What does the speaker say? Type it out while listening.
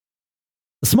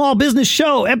The Small Business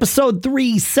Show, episode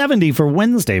 370 for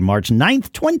Wednesday, March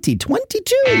 9th,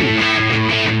 2022.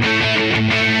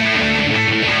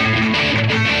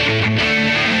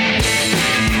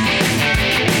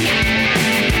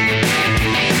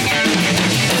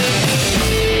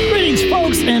 Greetings,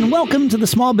 folks, and welcome to the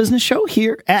Small Business Show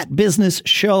here at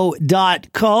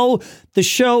businessshow.co, the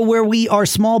show where we are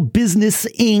small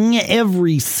businessing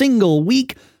every single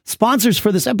week. Sponsors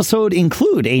for this episode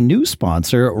include a new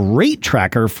sponsor, Rate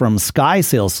Tracker from Sky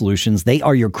Sales Solutions. They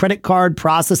are your credit card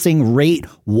processing rate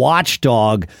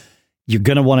watchdog. You're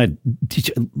going to want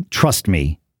to, trust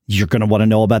me, you're going to want to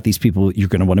know about these people. You're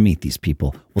going to want to meet these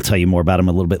people. We'll tell you more about them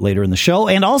a little bit later in the show.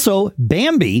 And also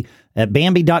Bambee at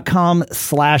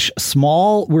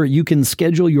Bambee.com/small, where you can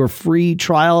schedule your free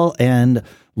trial and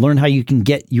learn how you can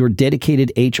get your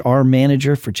dedicated HR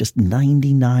manager for just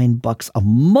 $99 a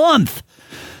month.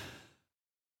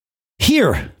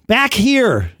 Back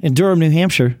here in Durham, New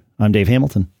Hampshire, I'm Dave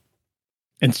Hamilton.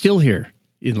 And still here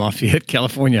in Lafayette,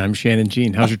 California, I'm Shannon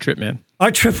Jean. How's your trip, man? Our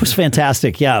trip was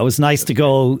fantastic. Yeah, it was nice to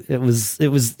go. It was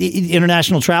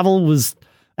international travel was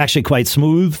actually quite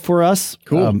smooth for us.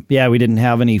 Cool. Yeah, we didn't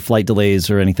have any flight delays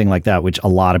or anything like that, which a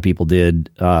lot of people did.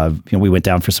 We went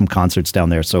down for some concerts down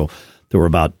there, so there were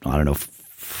about, I don't know,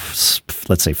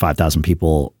 let's say 5,000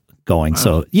 people going. Wow.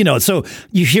 So, so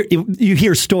you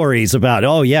hear stories about,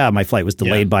 oh yeah, my flight was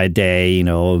delayed by a day.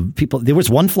 There was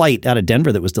one flight out of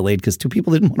Denver that was delayed because two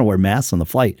people didn't want to wear masks on the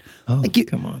flight. Oh,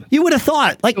 come on. You would have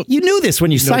thought, you knew this when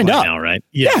you signed up. Now, right?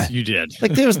 Yes, you did.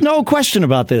 There was no question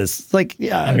about this. I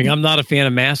mean, I'm not a fan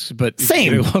of masks, but same.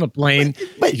 If you're going to go on a plane,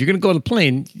 if you're going to go on a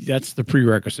plane, that's the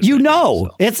prerequisite.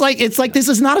 It's like this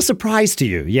is not a surprise to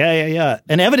you. Yeah.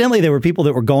 And evidently there were people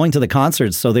that were going to the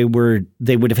concerts, so they would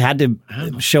have had to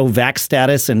show vax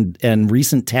status and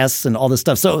recent tests and all this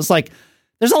stuff. So it was like,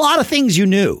 there's a lot of things you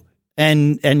knew.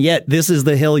 And yet this is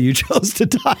the hill you chose to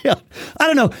die on. I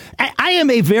don't know. I am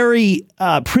a very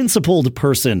principled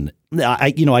person.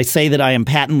 I say that I am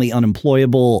patently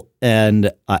unemployable,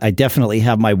 and I definitely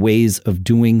have my ways of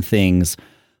doing things.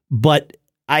 But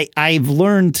I've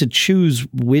learned to choose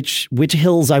which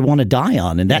hills I want to die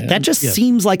on. And that just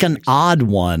seems like an odd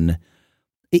one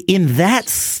in that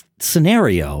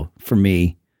scenario for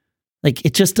me.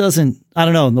 It just doesn't, I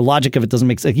don't know. The logic of it doesn't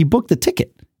make sense. You booked the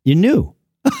ticket. You knew.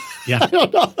 Yeah. I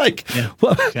don't know.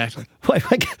 Exactly.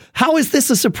 How is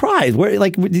this a surprise?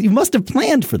 You must have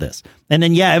planned for this. And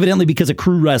then, evidently because of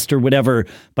crew rest or whatever,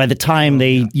 by the time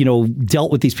they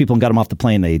dealt with these people and got them off the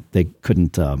plane, they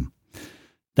couldn't, that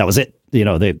was it.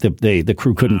 The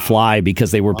crew couldn't fly because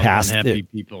they were past unhappy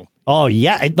people. Oh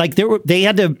yeah.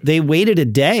 They waited a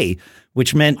day,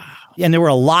 which meant, and there were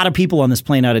a lot of people on this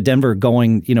plane out of Denver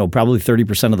going, probably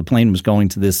 30% of the plane was going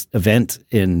to this event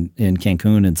in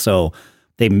Cancun. And so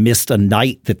they missed a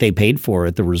night that they paid for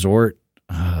at the resort.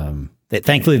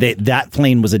 Thankfully, that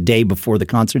plane was a day before the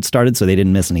concert started, so they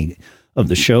didn't miss any of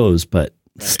the shows. But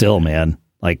still, man,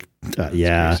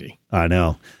 crazy. I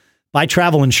know. Buy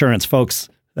travel insurance, folks.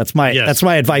 That's my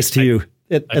advice to you.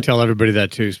 I tell everybody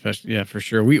that too, especially for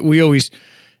sure. We always.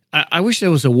 I wish there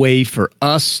was a way for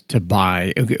us to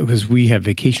buy, because we have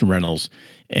vacation rentals,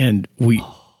 and we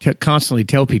constantly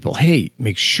tell people, hey,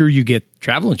 make sure you get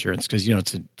travel insurance, because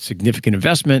it's a significant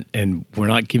investment, and we're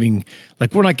not giving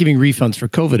refunds for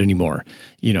COVID anymore.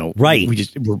 Right?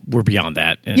 We're beyond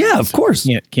that. And of course,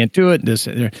 can't do it. This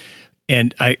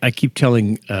and I keep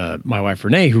telling my wife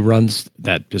Renee, who runs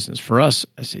that business for us,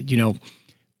 I said,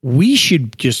 we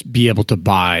should just be able to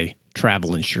buy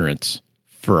travel insurance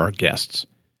for our guests,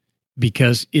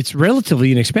 because it's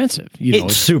relatively inexpensive.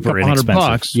 It's super inexpensive.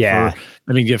 $100. Yeah.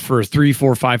 For a $3,000,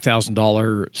 $4,000,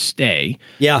 $5,000 stay.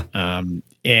 Yeah.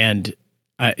 And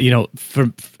I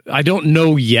don't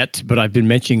know yet, but I've been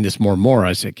mentioning this more and more.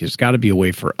 I said, there's got to be a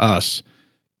way for us.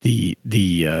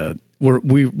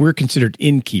 We're considered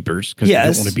innkeepers, because you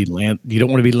don't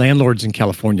want to be landlords in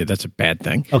California. That's a bad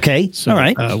thing. Okay. So, all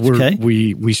right.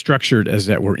 We structured as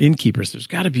that we're innkeepers. There's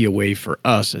got to be a way for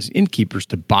us as innkeepers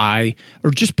to buy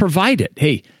or just provide it.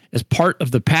 Hey, as part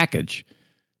of the package.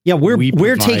 Yeah,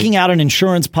 we're taking out an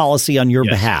insurance policy on your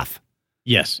behalf.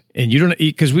 Yes, and you don't,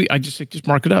 because I just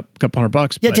mark it up a couple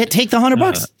 $100. Yeah, take the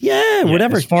 $100.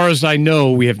 Whatever. As far as I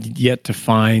know, we have yet to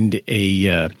find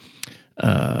a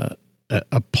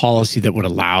policy that would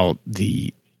allow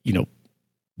the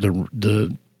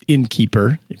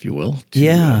innkeeper, if you will,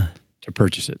 to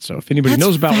purchase it. So if anybody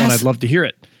knows about one, I'd love to hear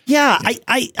it. Yeah,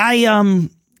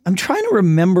 I'm trying to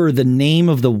remember the name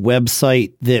of the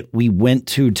website that we went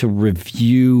to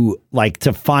review,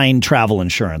 to find travel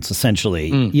insurance, essentially.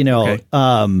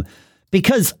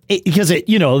 Because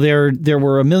there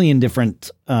were a million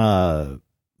different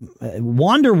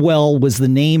Wanderwell was the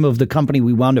name of the company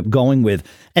we wound up going with.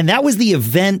 And that was the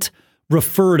event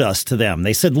referred us to them.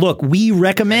 They said, look, we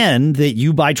recommend that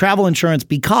you buy travel insurance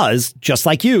because just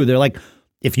like you, they're like,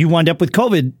 if you wind up with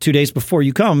COVID 2 days before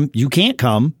you come, you can't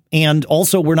come. And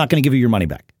also, we're not going to give you your money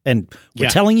back. And we're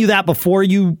telling you that before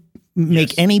you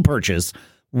make any purchase.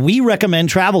 We recommend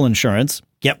travel insurance.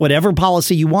 Get whatever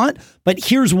policy you want. But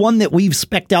here's one that we've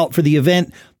spec'd out for the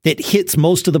event that hits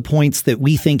most of the points that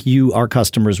we think you, our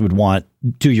customers, would want.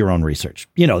 Do your own research.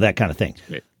 You know, that kind of thing.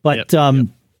 Great. But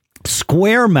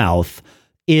Squaremouth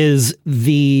is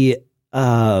the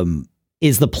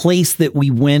place that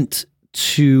we went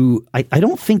to. I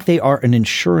don't think they are an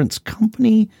insurance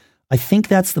company. I think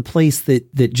that's the place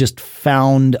that just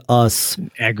found us. An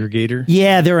aggregator?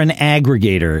 Yeah, they're an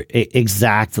aggregator.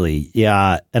 Exactly.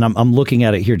 Yeah. And I'm looking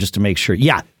at it here just to make sure.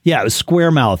 Yeah.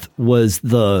 Squaremouth was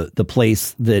the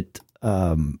place that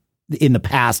in the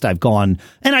past I've gone,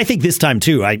 and I think this time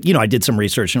too. I did some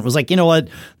research and it was like, you know what?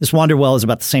 This Wanderwell is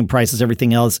about the same price as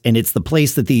everything else. And it's the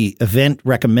place that the event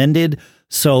recommended.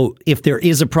 So if there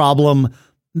is a problem,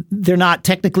 they're not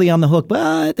technically on the hook,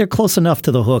 but they're close enough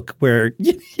to the hook where,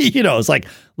 it's like,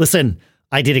 listen,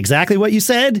 I did exactly what you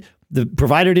said. The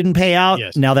provider didn't pay out.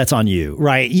 Yes. Now that's on you,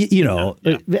 right?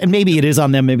 And maybe it is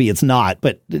on them. Maybe it's not,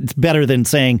 but it's better than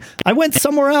saying I went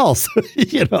somewhere else,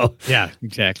 Yeah,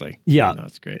 exactly. Yeah.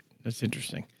 That's great. That's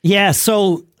interesting. Yeah.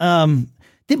 So,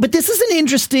 but this is an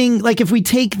interesting, like if we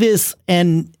take this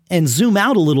and zoom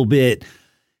out a little bit,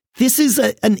 this is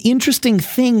an interesting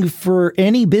thing for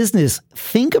any business.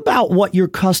 Think about what your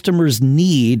customers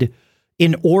need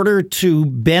in order to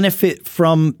benefit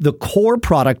from the core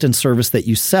product and service that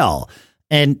you sell.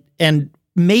 And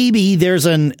maybe there's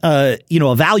a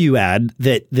value add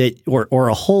that or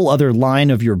a whole other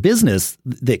line of your business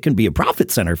that can be a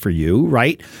profit center for you,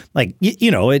 right? Like,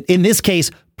 in this case,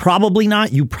 probably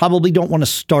not. You probably don't want to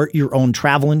start your own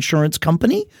travel insurance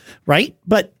company, right?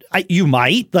 But you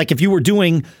might, like if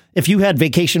you had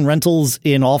vacation rentals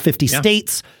in all 50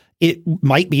 states, it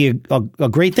might be a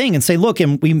great thing and say, look,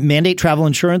 and we mandate travel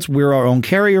insurance. We're our own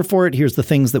carrier for it. Here's the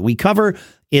things that we cover.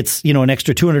 It's, an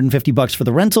extra $250 for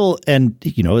the rental. And,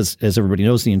 as everybody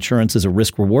knows, the insurance is a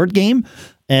risk reward game.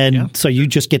 And so you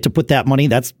just get to put that money.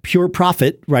 That's pure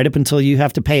profit right up until you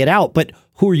have to pay it out. But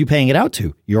who are you paying it out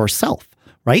to? Yourself.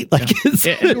 Right? Like,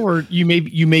 or you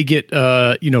may get,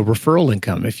 referral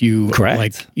income if you,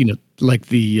 correct. Like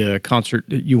the concert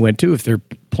that you went to, if they're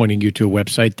pointing you to a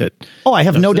website that. Oh, I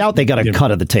have no doubt they got a cut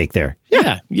of the take there.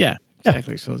 Yeah,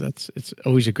 exactly. So it's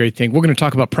always a great thing. We're going to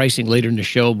talk about pricing later in the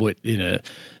show, but in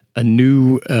a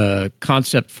new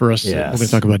concept for us. We're going to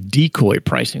talk about decoy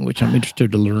pricing, which I'm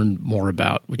interested to learn more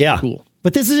about, which is cool.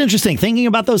 But this is interesting, thinking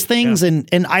about those things and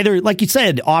either, like you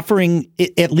said, offering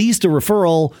at least a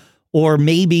referral. Or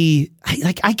maybe,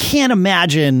 I can't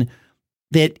imagine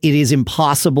that it is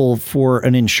impossible for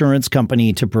an insurance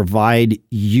company to provide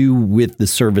you with the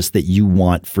service that you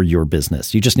want for your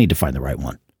business. You just need to find the right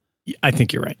one. I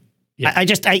think you're right. Yeah.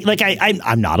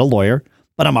 I'm not a lawyer,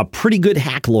 but I'm a pretty good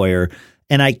hack lawyer.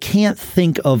 And I can't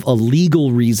think of a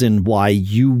legal reason why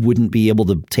you wouldn't be able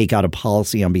to take out a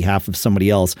policy on behalf of somebody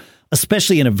else,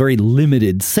 especially in a very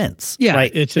limited sense. Yeah,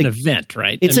 right? It's an event,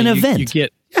 right? It's an event. You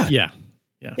get, Yeah.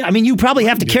 Yeah, I mean, you probably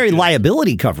have to carry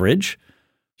liability coverage.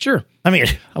 Sure. I mean,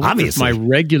 obviously. My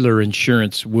regular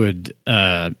insurance would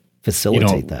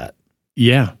facilitate that.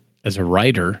 Yeah, as a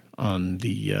writer on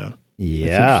the.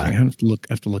 I have to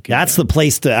look. That's the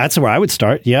place that's where I would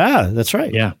start. Yeah, that's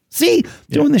right. Yeah. See,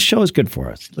 doing this show is good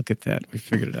for us. Look at that. We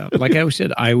figured it out. Like I always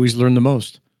said, I always learn the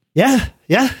most. Yeah.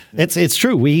 It's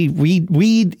true. We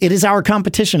it is our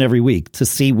competition every week to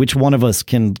see which one of us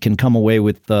can come away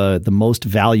with the most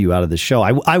value out of the show.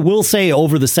 I will say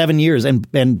over the 7 years and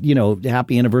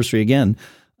happy anniversary again.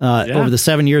 Over the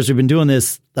 7 years we've been doing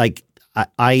this, like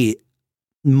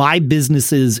my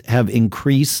businesses have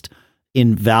increased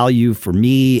in value for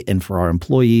me and for our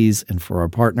employees and for our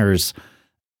partners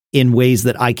in ways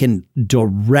that I can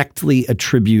directly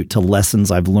attribute to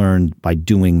lessons I've learned by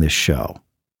doing this show.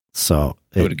 So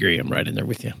I would agree. I'm right in there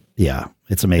with you. Yeah,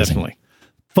 it's amazing. Definitely.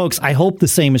 Folks, I hope the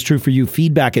same is true for you.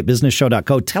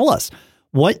 Feedback@businessshow.co. Tell us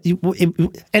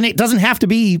and it doesn't have to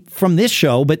be from this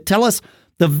show, but tell us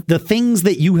the things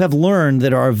that you have learned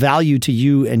that are of value to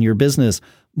you and your business.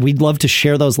 We'd love to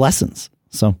share those lessons.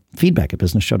 So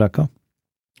feedback@businessshow.co.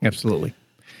 Absolutely.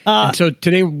 And so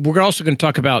today we're also going to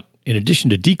talk about, in addition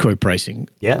to decoy pricing,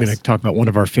 we're going to talk about one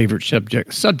of our favorite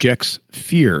subjects,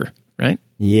 fear, right?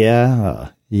 Yeah.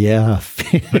 Yeah.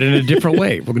 but in a different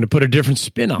way. We're going to put a different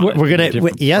spin on it. We're going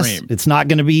to, yes, frame. It's not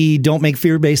going to be, don't make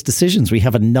fear-based decisions. We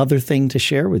have another thing to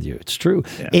share with you. It's true.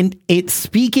 Yeah. And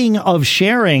speaking of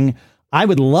sharing, I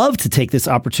would love to take this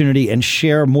opportunity and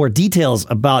share more details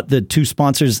about the two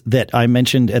sponsors that I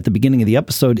mentioned at the beginning of the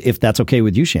episode, if that's okay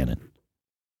with you, Shannon.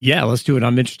 Yeah, let's do it.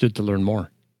 I'm interested to learn more.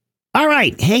 All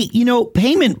right. Hey,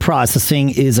 payment processing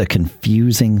is a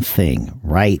confusing thing,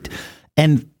 right?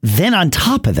 And then on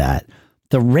top of that,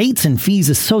 the rates and fees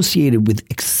associated with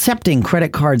accepting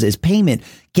credit cards as payment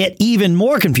get even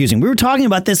more confusing. We were talking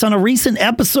about this on a recent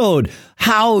episode,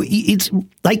 how it's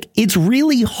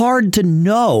really hard to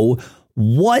know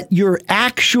what you're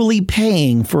actually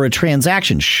paying for a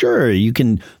transaction. Sure, you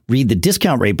can read the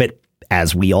discount rate, but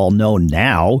as we all know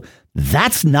now,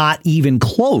 that's not even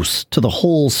close to the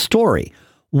whole story.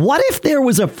 What if there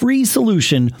was a free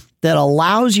solution that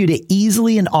allows you to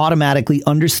easily and automatically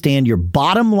understand your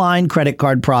bottom line credit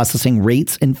card processing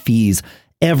rates and fees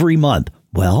every month?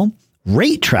 Well,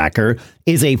 Rate Tracker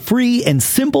is a free and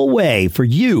simple way for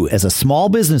you as a small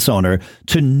business owner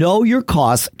to know your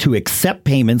costs, to accept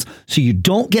payments so you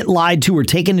don't get lied to or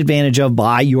taken advantage of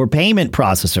by your payment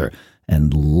processor.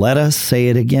 And let us say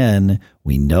it again,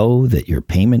 we know that your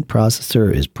payment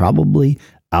processor is probably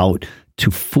out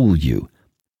to fool you.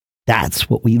 That's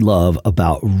what we love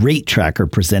about Rate Tracker,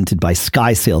 presented by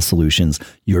SkySale Solutions,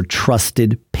 your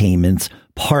trusted payments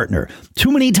partner.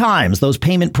 Too many times, those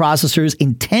payment processors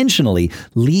intentionally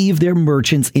leave their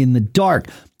merchants in the dark.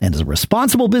 And as a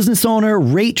responsible business owner,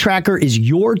 Rate Tracker is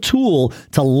your tool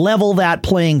to level that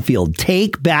playing field.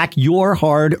 Take back your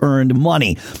hard-earned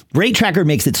money. Rate Tracker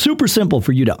makes it super simple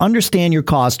for you to understand your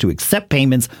costs, to accept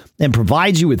payments, and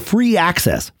provides you with free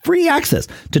access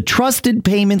to trusted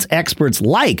payments experts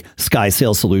like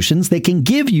SkySale Solutions that can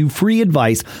give you free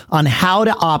advice on how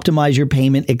to optimize your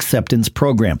payment acceptance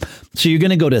program. So you're going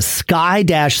to go to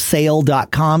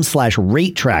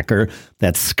sky-sale.com/rate tracker.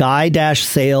 That's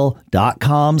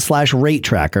sky-sale.com/rate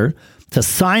tracker to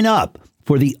sign up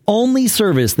for the only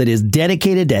service that is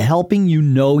dedicated to helping you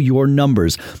know your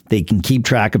numbers. They can keep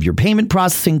track of your payment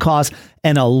processing costs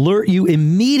and alert you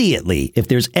immediately if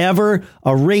there's ever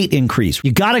a rate increase.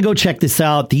 You got to go check this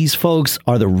out. These folks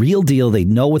are the real deal. They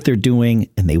know what they're doing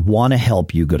and they want to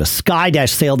help you. Go to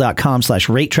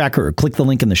sky-sale.com/rate tracker or click the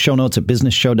link in the show notes at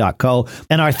businessshow.co.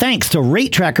 And our thanks to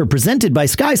Rate Tracker, presented by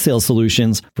SkySale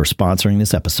Solutions, for sponsoring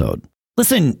this episode.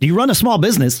 Listen, you run a small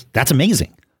business. That's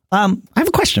amazing. I have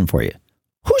a question for you.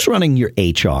 Who's running your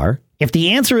HR? If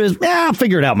the answer is, I'll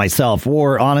figure it out myself,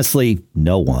 or honestly,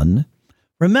 no one,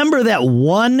 remember that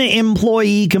one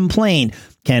employee complaint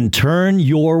can turn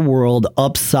your world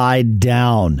upside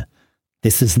down.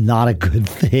 This is not a good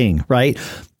thing, right?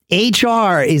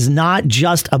 HR is not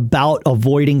just about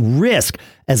avoiding risk.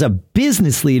 As a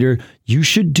business leader, you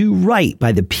should do right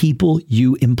by the people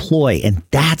you employ. And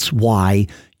that's why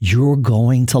you're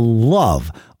going to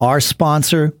love our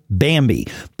sponsor, Bambee.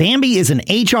 Bambee is an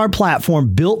HR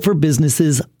platform built for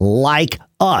businesses like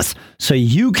us, so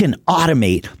you can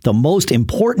automate the most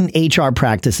important HR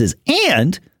practices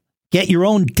and get your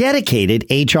own dedicated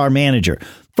HR manager.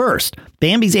 First,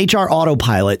 Bambee's HR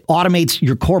Autopilot automates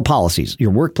your core policies,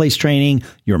 your workplace training,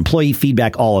 your employee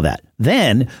feedback, all of that.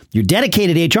 Then, your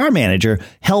dedicated HR manager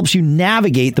helps you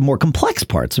navigate the more complex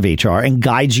parts of HR and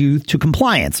guides you to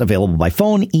compliance, available by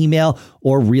phone, email,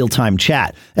 or real-time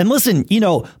chat. And listen,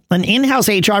 an in-house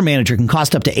HR manager can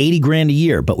cost up to $80,000 a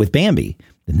year, but with Bambee,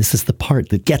 and this is the part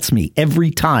that gets me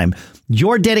every time,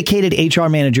 your dedicated HR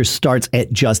manager starts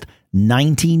at just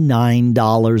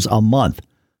 $99 a month.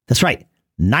 That's right.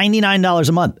 $99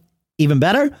 a month. Even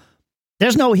better,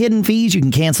 there's no hidden fees. You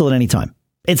can cancel at any time.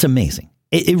 It's amazing.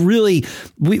 It really,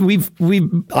 we've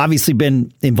obviously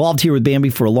been involved here with Bambee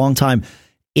for a long time.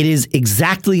 It is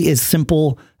exactly as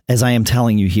simple as I am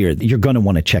telling you here. You're going to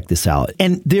want to check this out.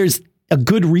 And there's a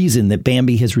good reason that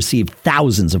Bambee has received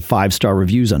thousands of 5-star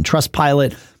reviews on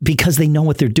Trustpilot, because they know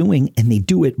what they're doing and they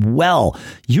do it well.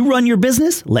 You run your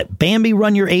business, let Bambee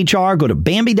run your HR. Go to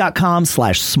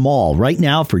Bambee.com/small right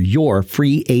now for your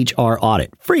free HR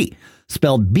audit. Free.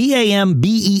 Spelled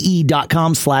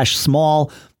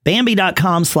BAMBEE.com/small.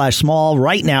 Bambee.com/small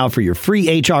right now for your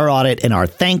free HR audit. And our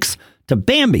thanks to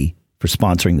Bambee for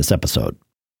sponsoring this episode.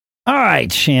 All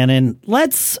right, Shannon,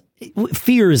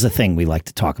 fear is a thing we like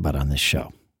to talk about on this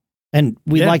show. And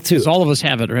we like to. All of us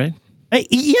have it, right?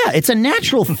 Yeah, it's a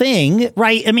natural thing,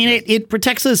 right? I mean, it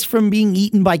protects us from being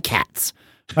eaten by cats,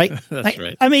 right? That's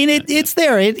right. I mean, it's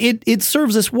there. It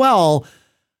serves us well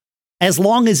as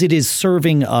long as it is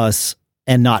serving us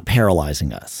and not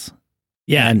paralyzing us.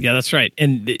 Yeah, that's right.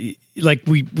 And like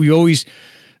we always,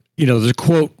 there's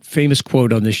a famous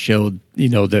quote on this show,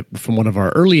 that from one of our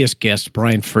earliest guests,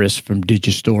 Brian Friss from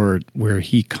Digistore, where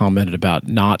he commented about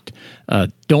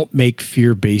don't make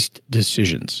fear-based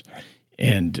decisions.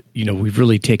 And, we've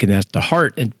really taken that to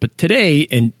heart. But today,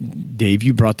 and Dave,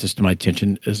 you brought this to my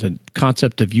attention, is a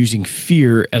concept of using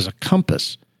fear as a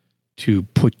compass to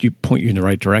point you in the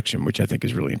right direction, which I think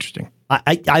is really interesting.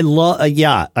 I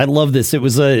love this. It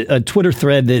was a Twitter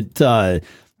thread that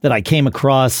I came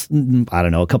across, I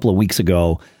don't know, a couple of weeks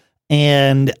ago.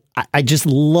 And I just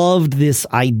loved this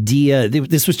idea.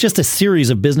 This was just a series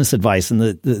of business advice. And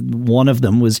the one of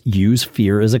them was use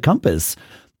fear as a compass.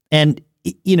 And,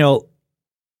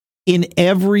 in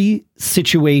every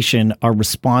situation, our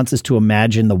response is to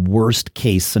imagine the worst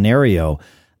case scenario.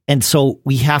 And so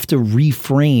we have to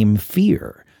reframe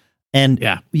fear. And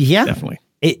yeah, definitely.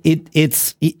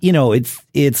 It's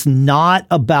not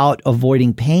about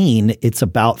avoiding pain. It's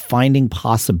about finding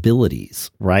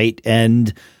possibilities, right?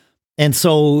 And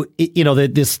so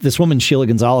this woman, Sheila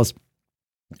Gonzalez,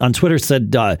 on Twitter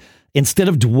said, instead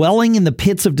of dwelling in the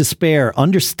pits of despair,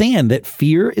 understand that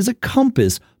fear is a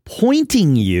compass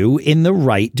pointing you in the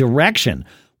right direction.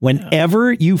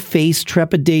 Whenever you face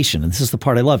trepidation, and this is the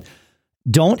part I love,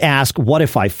 don't ask, what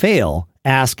if I fail?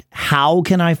 Ask, how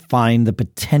can I find the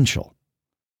potential?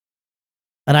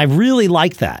 And I really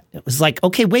like that. It was like,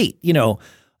 okay, wait,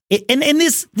 and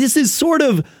this is sort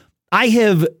of,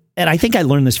 and I think I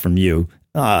learned this from you,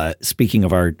 speaking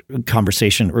of our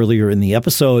conversation earlier in the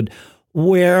episode,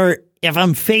 where if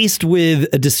I'm faced with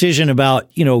a decision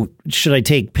about, should I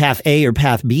take path A or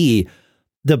path B,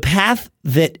 the path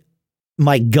that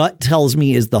my gut tells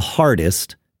me is the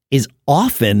hardest is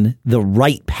often the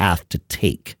right path to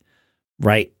take.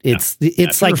 Right.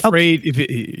 It's like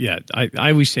afraid. I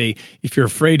always say, if you're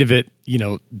afraid of it,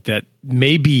 that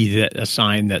may be a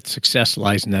sign that success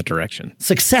lies in that direction.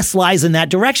 Success lies in that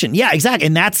direction. Yeah, exactly.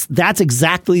 And that's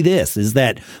exactly this, is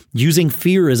that using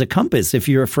fear as a compass. If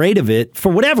you're afraid of it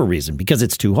for whatever reason, because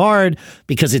it's too hard,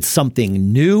 because it's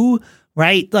something new,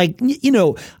 right? Like,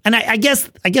 and I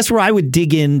guess where I would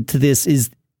dig into this is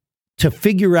to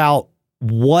figure out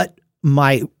what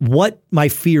my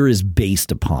fear is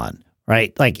based upon.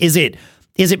 Right? Like, is it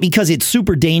because it's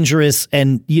super dangerous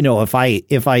and, if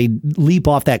I leap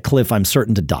off that cliff, I'm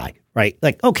certain to die, right?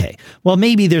 Like, okay, well,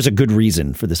 maybe there's a good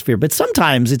reason for this fear, but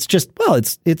sometimes it's just, well,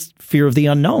 it's fear of the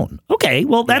unknown. Okay,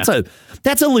 well, that's a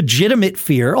legitimate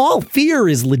fear. All fear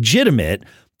is legitimate.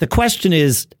 The question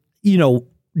is, do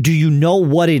you know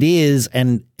what it is,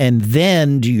 and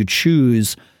then do you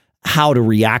choose how to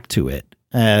react to it?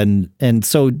 And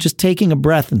so just taking a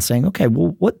breath and saying, okay,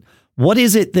 well, what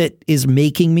is it that is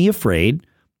making me afraid,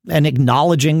 and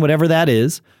acknowledging whatever that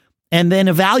is, and then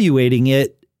evaluating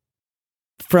it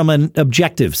from an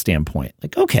objective standpoint.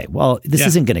 Like, okay, well, this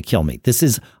isn't going to kill me.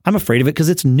 I'm afraid of it because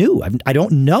it's new. I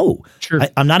don't know. Sure.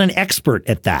 I'm not an expert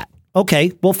at that.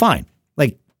 Okay, well, fine.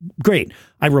 Like, great.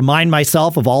 I remind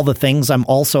myself of all the things I'm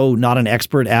also not an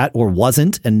expert at, or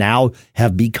wasn't, and now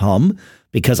have become,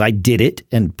 because I did it,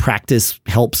 and practice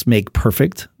helps make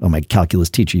perfect. Oh, my calculus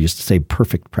teacher used to say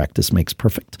perfect practice makes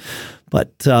perfect.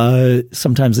 But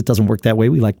sometimes it doesn't work that way.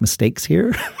 We like mistakes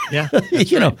here. Yeah.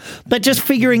 But just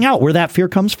figuring out where that fear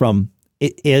comes from,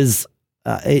 it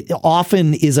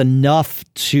often is enough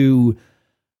to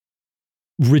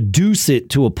reduce it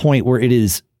to a point where it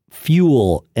is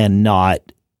fuel and not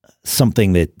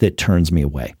something that turns me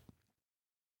away.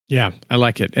 Yeah, I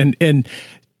like it. And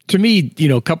to me,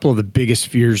 a couple of the biggest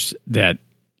fears that,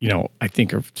 I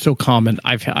think are so common,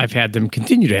 I've had them,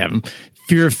 continue to have them: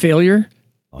 fear of failure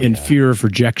and fear of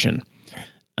rejection.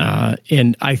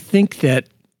 And I think that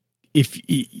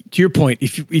to your point,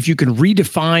 if you can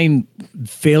redefine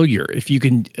failure, if you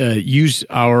can use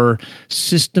our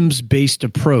systems-based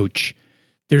approach,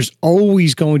 there's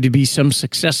always going to be some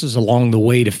successes along the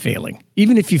way to failing.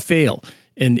 Even if you fail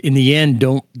and in the end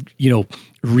don't,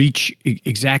 reach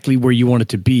exactly where you want it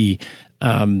to be,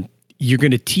 you're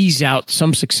going to tease out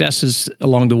some successes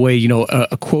along the way.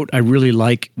 A quote I really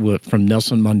like from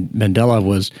Nelson Mandela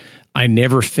was, "I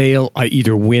never fail. I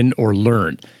either win or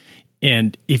learn."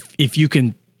 And if you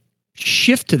can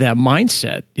shift to that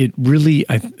mindset, it really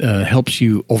helps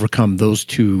you overcome those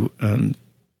two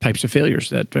types of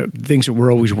failures, that things that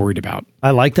we're always worried about.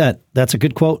 I like that. That's a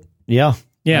good quote. Yeah.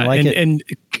 Yeah. I like it. And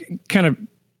kind of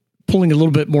pulling a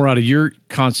little bit more out of your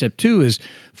concept too, is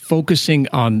focusing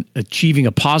on achieving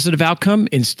a positive outcome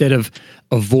instead of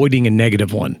avoiding a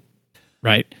negative one.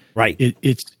 Right. Right.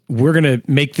 We're going to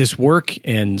make this work,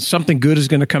 and something good is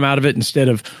going to come out of it, instead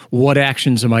of what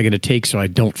actions am I going to take so I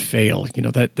don't fail.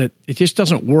 That it just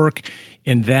doesn't work.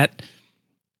 And that,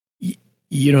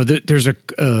 there's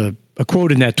a a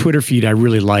quote in that Twitter feed I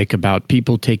really like about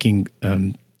people taking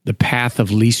the path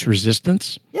of least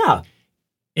resistance. Yeah.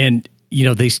 And,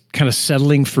 they kind of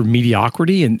settling for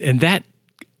mediocrity. And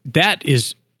that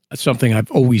is something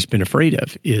I've always been afraid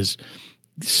of, is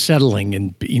settling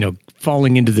and,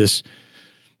 falling into this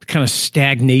kind of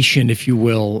stagnation, if you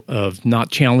will, of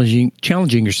not challenging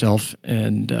yourself.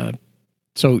 And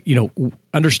so,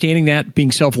 understanding that,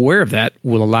 being self-aware of that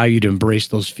will allow you to embrace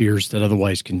those fears that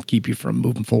otherwise can keep you from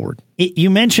moving forward. You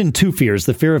mentioned two fears,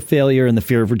 the fear of failure and the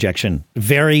fear of rejection.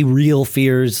 Very real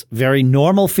fears, very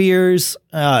normal fears,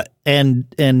 and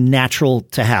natural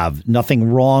to have.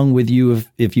 Nothing wrong with you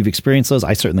if you've experienced those.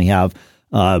 I certainly have.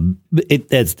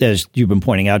 As you've been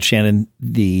pointing out, Shannon,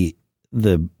 the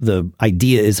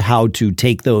idea is how to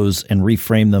take those and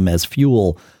reframe them as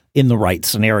fuel in the right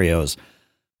scenarios.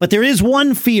 But there is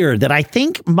one fear that I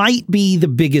think might be the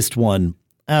biggest one.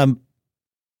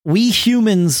 We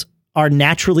humans are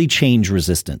naturally change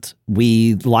resistant.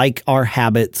 We like our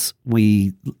habits.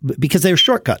 Because they're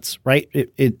shortcuts, right?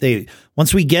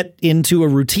 Once we get into a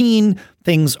routine,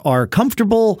 things are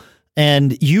comfortable,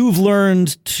 and you've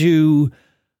learned to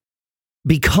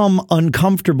become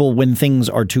uncomfortable when things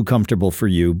are too comfortable for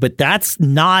you. But that's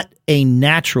not a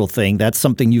natural thing. That's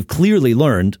something you've clearly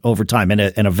learned over time, and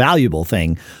a valuable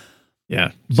thing.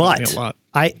 Yeah. But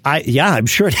I'm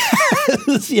sure it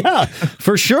has. Yeah,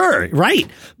 for sure. Right.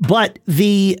 But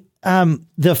the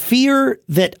fear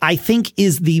that I think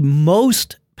is the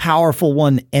most powerful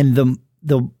one, and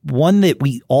the one that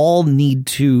we all need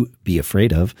to be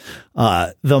afraid of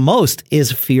the most,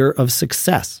 is fear of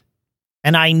success.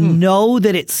 And I know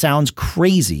that it sounds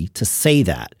crazy to say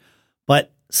that,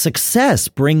 but success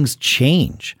brings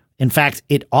change. In fact,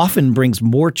 it often brings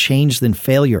more change than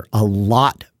failure, a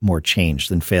lot more change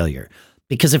than failure.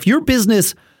 Because if your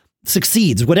business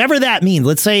succeeds, whatever that means,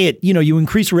 let's say you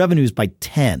increase revenues by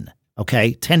 10,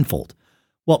 okay, tenfold.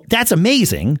 Well, that's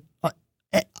amazing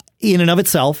in and of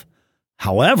itself.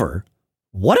 However,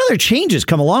 what other changes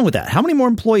come along with that? How many more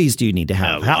employees do you need to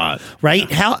have?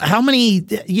 Right? How many,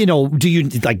 do you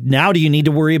like now? Do you need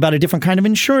to worry about a different kind of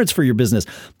insurance for your business?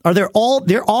 There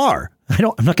are. I'm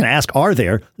not going to ask, are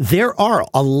there? There are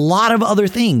a lot of other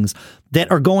things that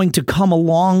are going to come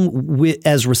along with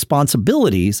as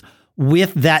responsibilities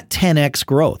with that 10x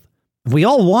growth. We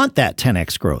all want that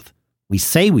 10x growth. We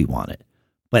say we want it,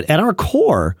 but at our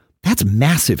core, that's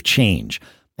massive change.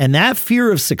 And that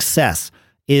fear of success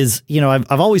is,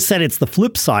 I've always said it's the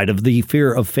flip side of the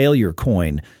fear of failure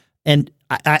coin. And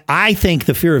I think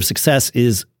the fear of success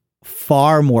is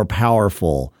far more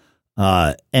powerful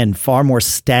and far more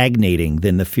stagnating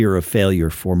than the fear of failure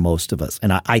for most of us.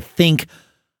 And I think,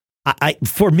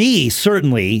 for me,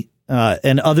 certainly,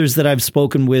 and others that I've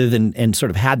spoken with and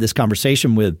sort of had this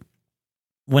conversation with,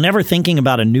 whenever thinking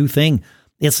about a new thing,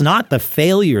 it's not the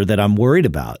failure that I'm worried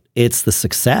about. It's the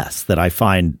success that I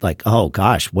find like, oh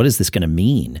gosh, what is this going to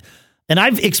mean? And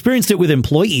I've experienced it with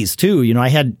employees too. I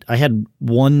had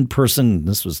one person,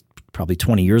 this was probably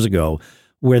 20 years ago,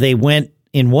 where they went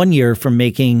in 1 year from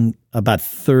making about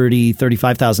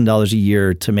 $35,000 a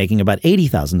year to making about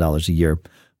 $80,000 a year.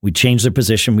 We changed their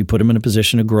position. We put them in a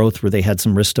position of growth where they had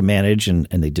some risk to manage, and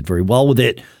they did very well with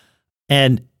it.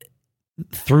 And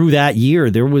through that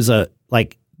year, there was a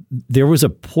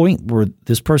point where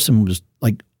this person was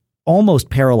like almost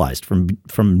paralyzed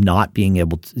from not being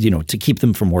able to, to keep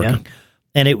them from working. Yeah.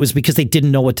 And it was because they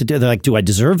didn't know what to do. They're like, do I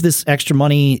deserve this extra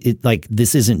money?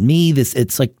 This isn't me. This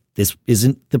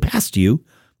isn't the past you.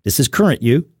 This is current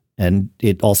you. And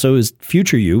it also is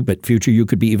future you, but future you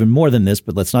could be even more than this,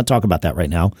 but let's not talk about that right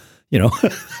now.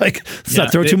 Let's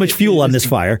not throw too much fuel on this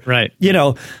fire. Right.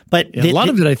 But a lot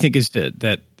of it, I think, is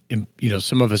that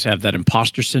some of us have that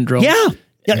imposter syndrome. Yeah.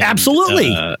 Yeah,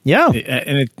 absolutely.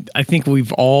 And I think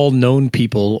we've all known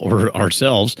people or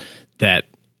ourselves that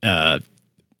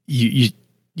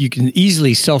you can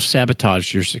easily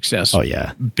self-sabotage your success. Oh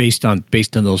yeah, based on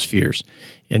those fears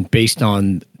and based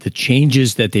on the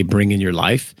changes that they bring in your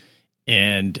life.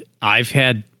 And I've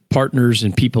had partners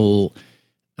and people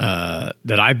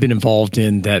that I've been involved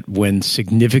in that when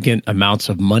significant amounts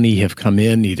of money have come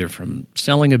in, either from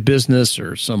selling a business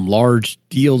or some large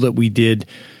deal that we did,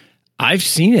 I've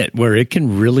seen it where it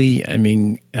can really,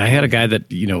 I had a guy that,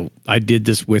 I did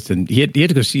this with, and he had to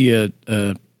go see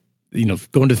go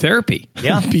into therapy.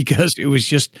 Yeah. Because it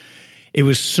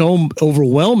was so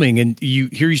overwhelming, and you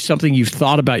hear something you've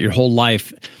thought about your whole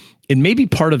life. And maybe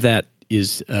part of that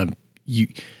is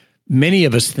many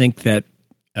of us think that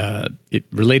it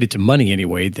related to money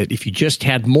anyway, that if you just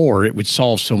had more, it would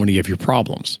solve so many of your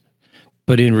problems.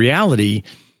 But in reality,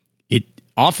 it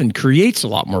often creates a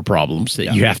lot more problems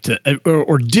that you have to,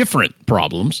 or different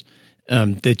problems.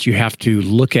 that you have to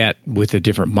look at with a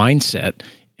different mindset.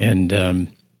 And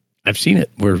I've seen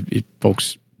it where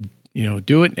folks,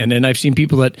 do it. And then I've seen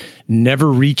people that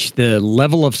never reach the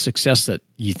level of success that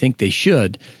you think they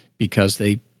should because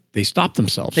they stop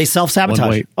themselves. They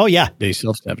self-sabotage. Oh, yeah. They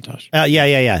self-sabotage.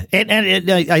 Yeah. And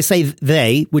I say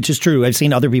they, which is true. I've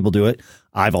seen other people do it.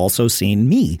 I've also seen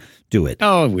me do it.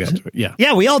 Oh, we all do it. Yeah.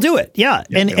 Yeah, we all do it. Yeah.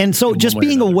 And so just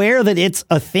being aware that it's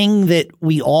a thing that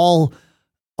we all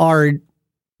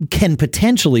can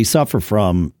potentially suffer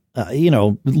from,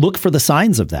 look for the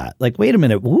signs of that. Like, wait a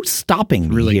minute, who's stopping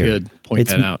me really here? Good. Point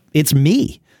that out. It's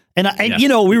me. And,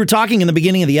 we were talking in the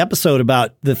beginning of the episode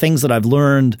about the things that I've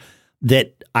learned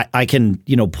that I can,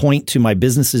 point to my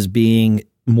businesses being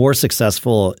more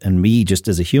successful and me just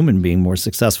as a human being more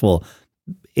successful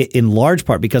in large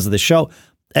part because of the show.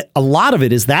 A lot of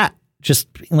it is that just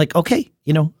like, okay,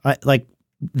 I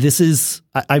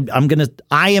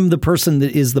am the person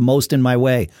that is the most in my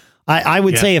way. I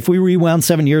would say if we rewound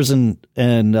 7 years and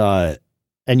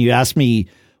you asked me,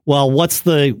 well, what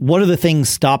are the things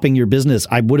stopping your business?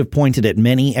 I would have pointed at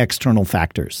many external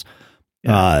factors.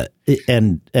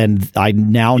 And I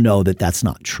now know that that's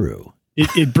not true.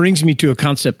 It brings me to a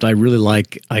concept I really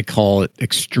like. I call it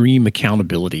extreme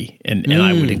accountability. And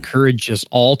I would encourage us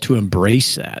all to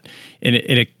embrace that.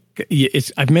 And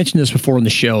I've mentioned this before on the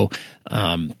show.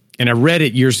 And I read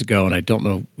it years ago, and I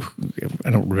don't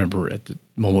remember at the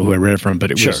moment who I read it from, but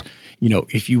it was,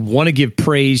 if you want to give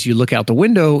praise, you look out the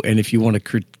window. And if you want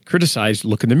to criticize,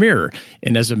 look in the mirror.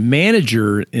 And as a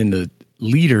manager and the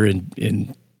leader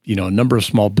in a number of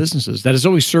small businesses, that has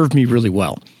always served me really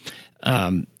well.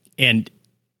 And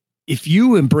if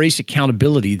you embrace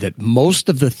accountability, that most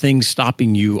of the things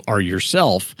stopping you are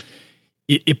yourself,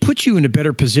 it puts you in a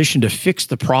better position to fix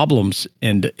the problems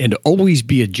and always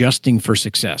be adjusting for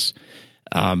success.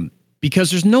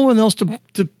 Because there's no one else to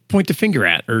point the finger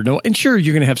at and sure,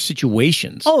 you're going to have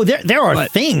situations. Oh, there are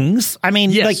things. I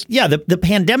mean, yes. The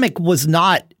pandemic was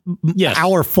not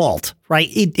our fault, right?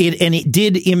 It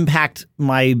did impact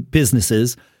my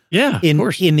businesses. Yeah, of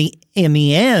course. In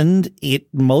the end, it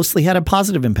mostly had a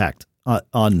positive impact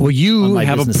on. Well, you on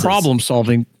have businesses. A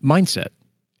problem-solving mindset,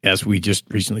 as we just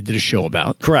recently did a show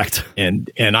about. Correct. And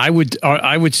I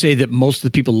would say that most of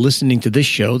the people listening to this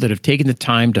show that have taken the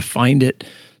time to find it,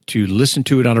 to listen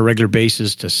to it on a regular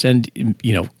basis, to send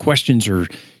questions or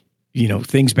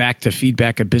things back to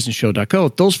feedback@businessshow.co,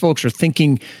 those folks are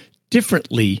thinking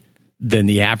differently than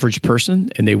the average person,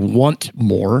 and they want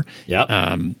more.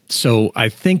 Yeah. So I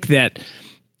think that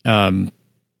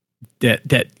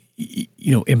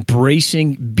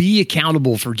embracing, be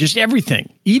accountable for just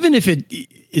everything, even if it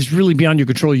is really beyond your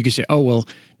control. You can say, "Oh well,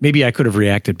 maybe I could have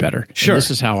reacted better." Sure. And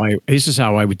this is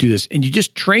how I would do this, and you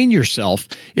just train yourself.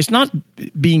 It's not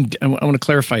being. I want to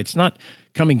clarify. It's not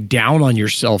coming down on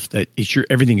yourself that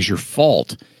everything is your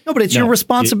fault. No, but it's your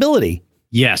responsibility.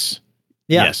 Yes.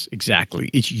 Yeah. Yes, exactly.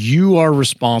 You are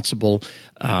responsible,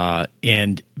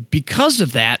 and because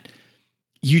of that,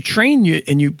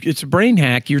 it's a brain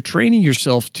hack. You're training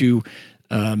yourself to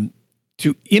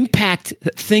impact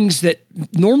things that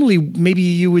normally maybe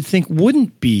you would think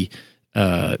wouldn't be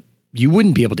you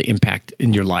wouldn't be able to impact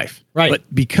in your life, right?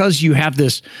 But because you have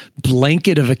this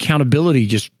blanket of accountability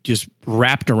just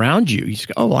wrapped around you, you just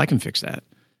go, "Oh, well, I can fix that.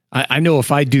 I know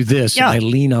if I do this and I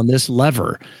lean on this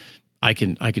lever." I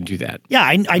can do that. Yeah,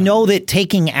 I know that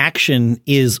taking action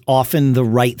is often the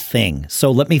right thing. So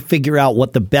let me figure out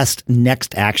what the best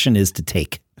next action is to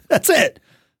take. That's it.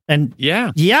 And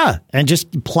and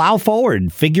just plow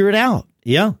forward, figure it out.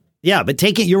 Yeah.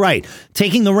 But you're right.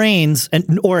 Taking the reins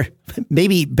or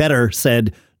maybe better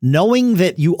said, knowing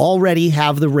that you already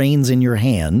have the reins in your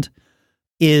hand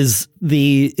is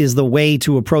the way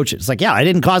to approach it. It's like, I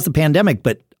didn't cause the pandemic,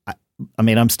 but I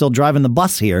mean, I'm still driving the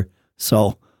bus here.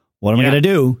 So what am I going to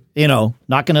do?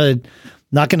 Not going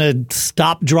to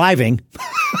stop driving.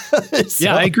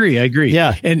 So, I agree.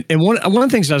 Yeah. And one of the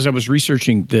things as I was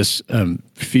researching this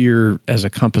fear as a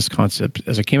compass concept,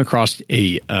 as I came across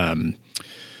a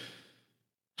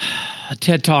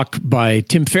TED Talk by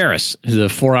Tim Ferriss, the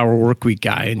 4-Hour Workweek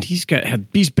guy, and he's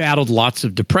battled lots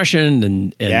of depression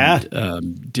and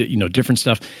different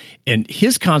stuff. And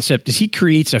his concept is he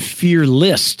creates a fear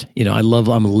list.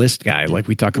 I'm a list guy. Like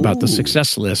we talk about the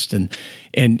success list, and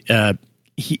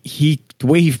he the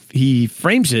way he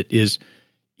frames it is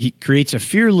he creates a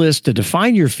fear list to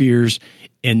define your fears,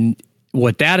 and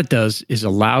what that does is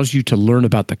allows you to learn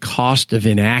about the cost of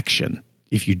inaction.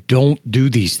 If you don't do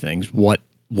these things, what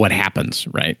happens,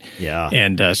 right? Yeah.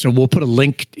 And so we'll put a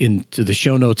link into the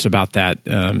show notes about that.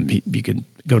 You can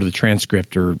go to the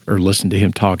transcript or listen to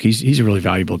him talk. He's a really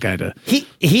valuable guy to.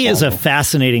 He is a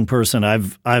fascinating person. I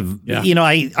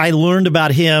learned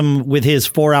about him with his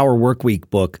 4-Hour Workweek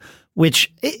book,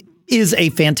 which is a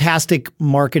fantastic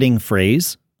marketing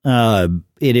phrase. It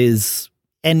is.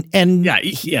 And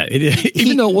it is.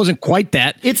 Even though it wasn't quite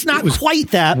that, it's not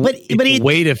quite that, but it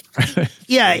way to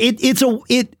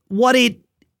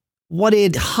what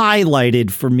it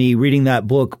highlighted for me reading that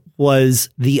book was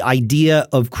the idea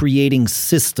of creating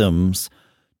systems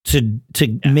to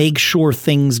make sure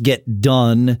things get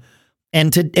done,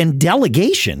 and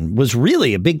delegation was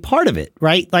really a big part of it,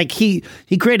 right? Like he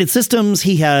created systems.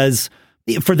 He has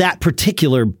for that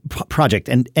particular project,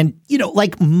 and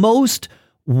like most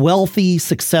wealthy,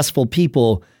 successful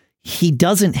people, he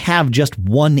doesn't have just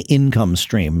one income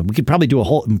stream. We could probably do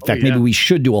maybe we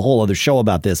should do a whole other show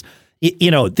about this.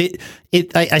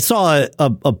 I saw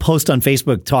a post on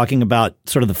Facebook talking about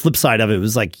sort of the flip side of it. It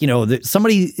was like,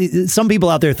 some people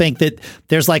out there think that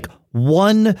there's like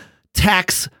one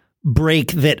tax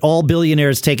break that all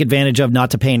billionaires take advantage of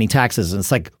not to pay any taxes. And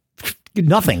it's like,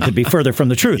 nothing could be further from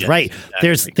the truth, right?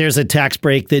 Exactly. There's a tax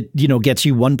break that, gets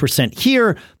you 1%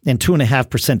 here and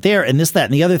 2.5% there and this, that,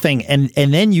 and the other thing. And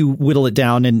then you whittle it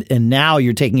down and now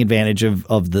you're taking advantage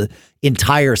of the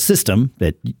entire system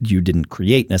that you didn't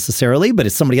create necessarily, but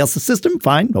it's somebody else's system.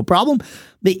 Fine. No problem.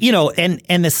 But,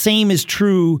 and the same is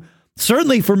true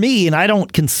certainly for me. And I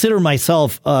don't consider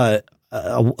myself a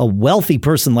wealthy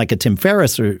person like a Tim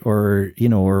Ferriss or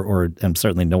I'm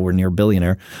certainly nowhere near a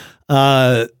billionaire.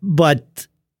 But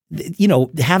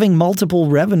having multiple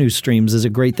revenue streams is a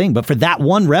great thing. But for that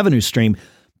one revenue stream,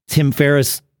 Tim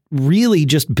Ferriss really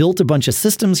just built a bunch of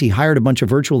systems. He hired a bunch of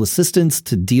virtual assistants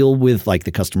to deal with like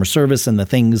the customer service and the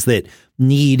things that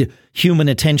need human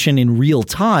attention in real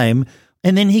time.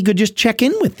 And then he could just check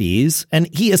in with these. And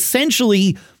he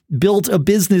essentially built a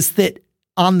business that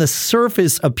on the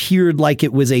surface appeared like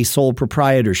it was a sole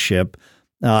proprietorship.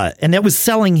 And that was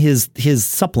selling his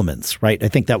supplements, right? I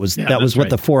think that was what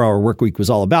the 4-Hour Workweek was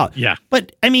all about. Yeah.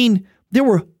 But I mean, there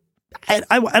were,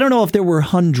 I don't know if there were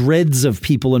hundreds of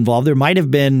people involved. There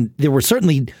were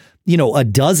certainly, a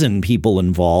dozen people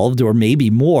involved or maybe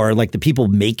more, like the people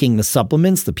making the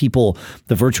supplements, the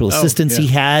virtual assistants he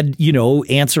had,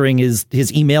 answering his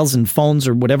emails and phones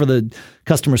or whatever the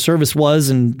customer service was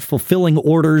and fulfilling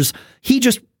orders. He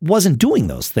just wasn't doing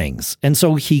those things. And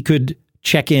so he could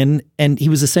check in, and he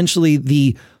was essentially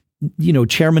the,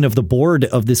 chairman of the board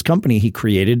of this company he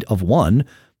created of one,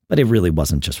 but it really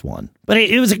wasn't just one. But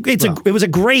it was a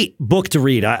great book to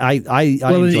read. I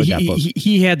enjoyed that book.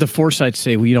 He had the foresight to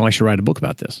say, well, I should write a book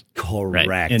about this. Correct.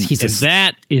 Right? And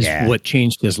that is what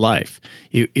changed his life.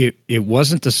 It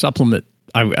wasn't the supplement.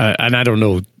 And I don't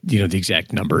know, the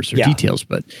exact numbers or details,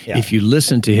 but if you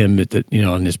listen to him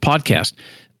on his podcast,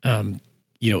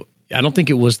 I don't think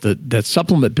it was that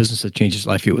supplement business that changed his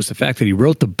life. It was the fact that he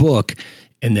wrote the book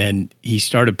and then he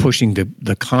started pushing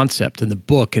the concept in the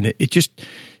book. And it just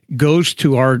goes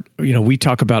to our, we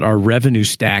talk about our revenue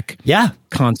stack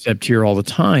concept here all the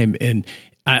time. And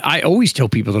I always tell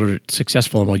people that are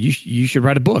successful, I'm like, you should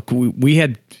write a book. We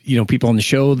had, people on the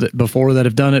show before that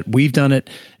have done it. We've done it.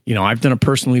 I've done it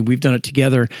personally. We've done it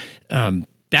together.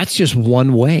 That's just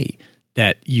one way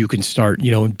that you can start,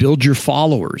 and build your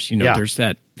followers. There's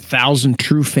that 1,000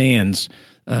 true fans,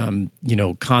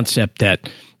 concept that,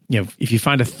 if you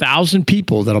find 1,000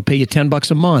 people that'll pay you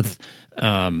 $10 a month,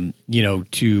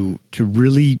 to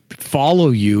really follow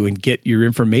you and get your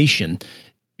information,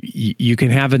 you can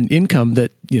have an income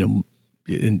that,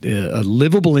 a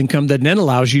livable income that then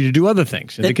allows you to do other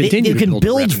things and to continue. You can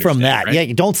build from that. Right? Yeah,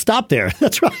 you don't stop there.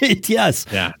 That's right. Yes.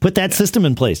 Yeah. Put that system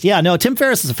in place. Yeah. No, Tim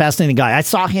Ferriss is a fascinating guy. I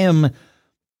saw him.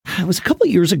 It was a couple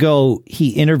of years ago.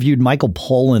 He interviewed Michael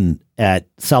Pollan at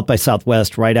South by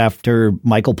Southwest right after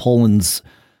Michael Pollan's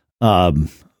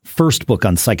first book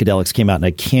on psychedelics came out, and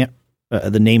I can't.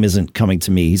 The name isn't coming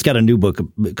to me. He's got a new book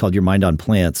called Your Mind on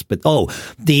Plants. But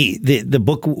the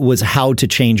book was How to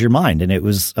Change Your Mind, and it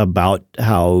was about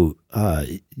how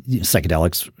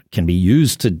psychedelics can be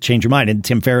used to change your mind. And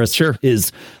Tim Ferriss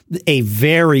is a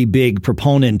very big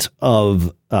proponent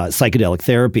of psychedelic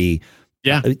therapy.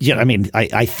 Yeah. I mean,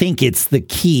 I think it's the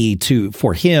key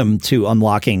for him to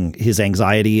unlocking his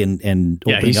anxiety and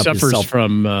opening he up suffers himself.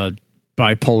 From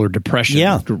bipolar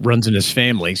depression. Runs in his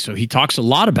family, so he talks a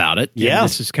lot about it. Yeah,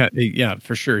 this is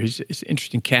for sure. He's an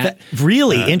interesting cat.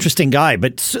 Really interesting guy,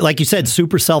 but like you said,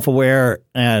 super self-aware.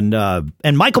 And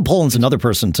Michael Pollan's another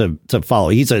person to follow.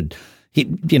 He's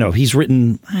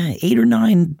written 8 or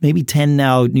 9, maybe 10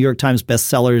 now New York Times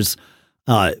bestsellers.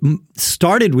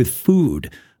 Started with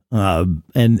food. And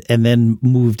then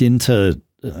moved into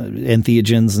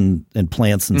entheogens and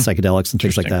plants and psychedelics and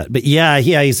things like that. But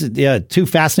he's two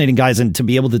fascinating guys, and to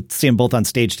be able to see them both on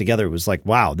stage together was like,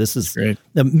 wow, this is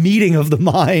the meeting of the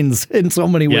minds in so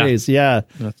many ways. Yeah,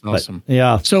 that's awesome.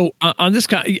 So on this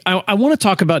guy, I want to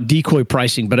talk about decoy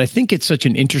pricing, but I think it's such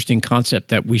an interesting concept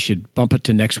that we should bump it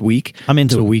to next week. I'm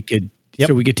into so it. we could. Yep.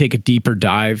 So we could take a deeper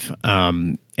dive,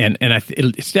 and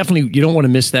it's definitely, you don't want to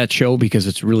miss that show because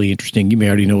it's really interesting. You may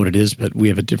already know what it is, but we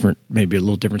have maybe a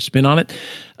little different spin on it.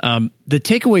 The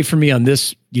takeaway for me on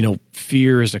this,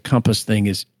 fear as a compass thing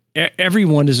is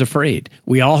everyone is afraid.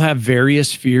 We all have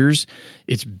various fears.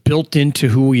 It's built into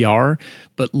who we are,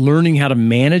 but learning how to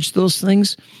manage those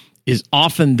things is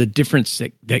often the difference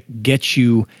that gets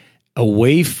you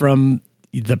away from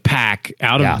the pack,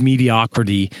 out of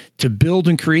mediocrity, to build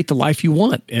and create the life you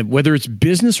want, and whether it's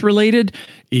business related,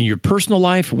 in your personal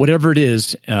life, whatever it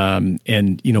is.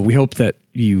 And we hope that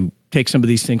you take some of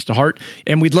these things to heart,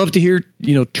 and we'd love to hear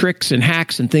tricks and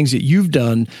hacks and things that you've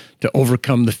done to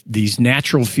overcome these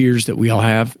natural fears that we all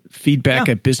have. Feedback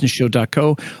at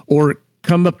businessshow.co, or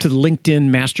come up to the LinkedIn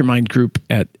mastermind group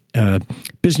at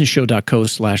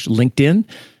businessshow.co/LinkedIn.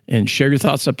 And share your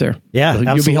thoughts up there. Yeah, you'll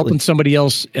absolutely. be helping somebody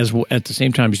else at the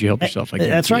same time as you help yourself.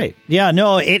 That's right. Yeah,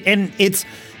 no, it's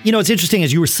it's interesting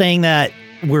as you were saying that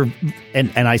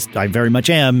I very much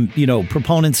am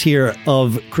proponents here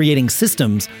of creating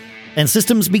systems, and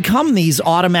systems become these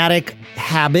automatic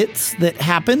habits that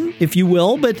happen, if you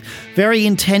will, but very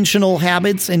intentional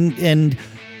habits and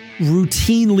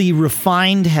routinely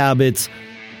refined habits.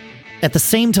 At the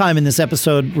same time, in this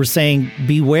episode, we're saying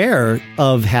beware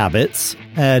of habits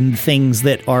and things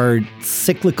that are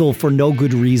cyclical for no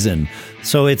good reason.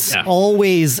 So it's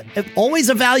always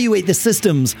evaluate the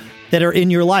systems that are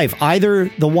in your life, either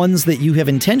the ones that you have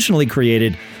intentionally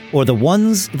created or the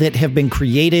ones that have been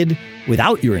created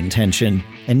without your intention,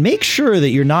 and make sure that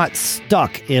you're not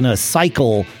stuck in a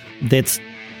cycle that's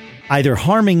either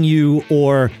harming you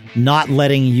or not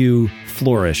letting you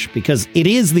flourish, because it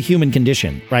is the human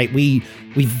condition, right? We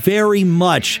very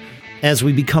much, as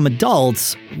we become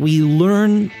adults, we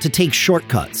learn to take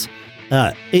shortcuts.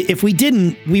 If we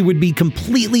didn't, we would be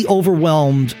completely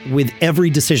overwhelmed with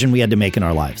every decision we had to make in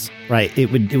our lives, right?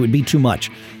 It would be too much.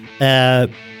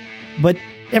 But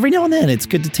every now and then, it's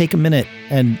good to take a minute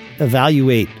and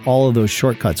evaluate all of those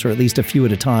shortcuts, or at least a few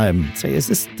at a time. Say,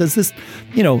 does this,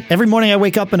 every morning I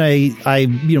wake up and I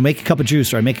make a cup of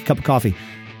juice, or I make a cup of coffee.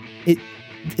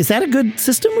 Is that a good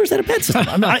system, or is that a bad system?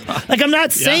 I'm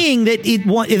not saying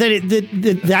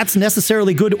that that's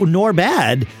necessarily good nor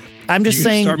bad. I'm just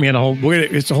saying. Start me on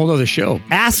it's a whole other show.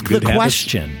 Ask the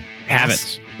question.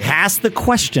 Habits. Ask the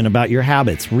question about your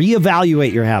habits.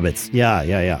 Reevaluate your habits. Yeah.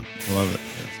 Love it.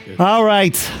 That's good. All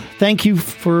right. Thank you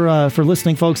for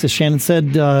listening, folks. As Shannon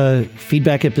said,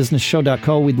 feedback at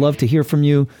businessshow.co. We'd love to hear from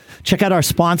you. Check out our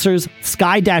sponsors,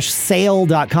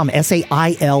 sky-sail.com,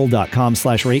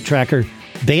 SAIL.com/rate tracker,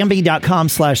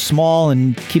 Bambi.com/small,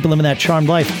 and keep living that charmed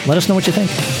life. Let us know what you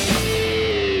think.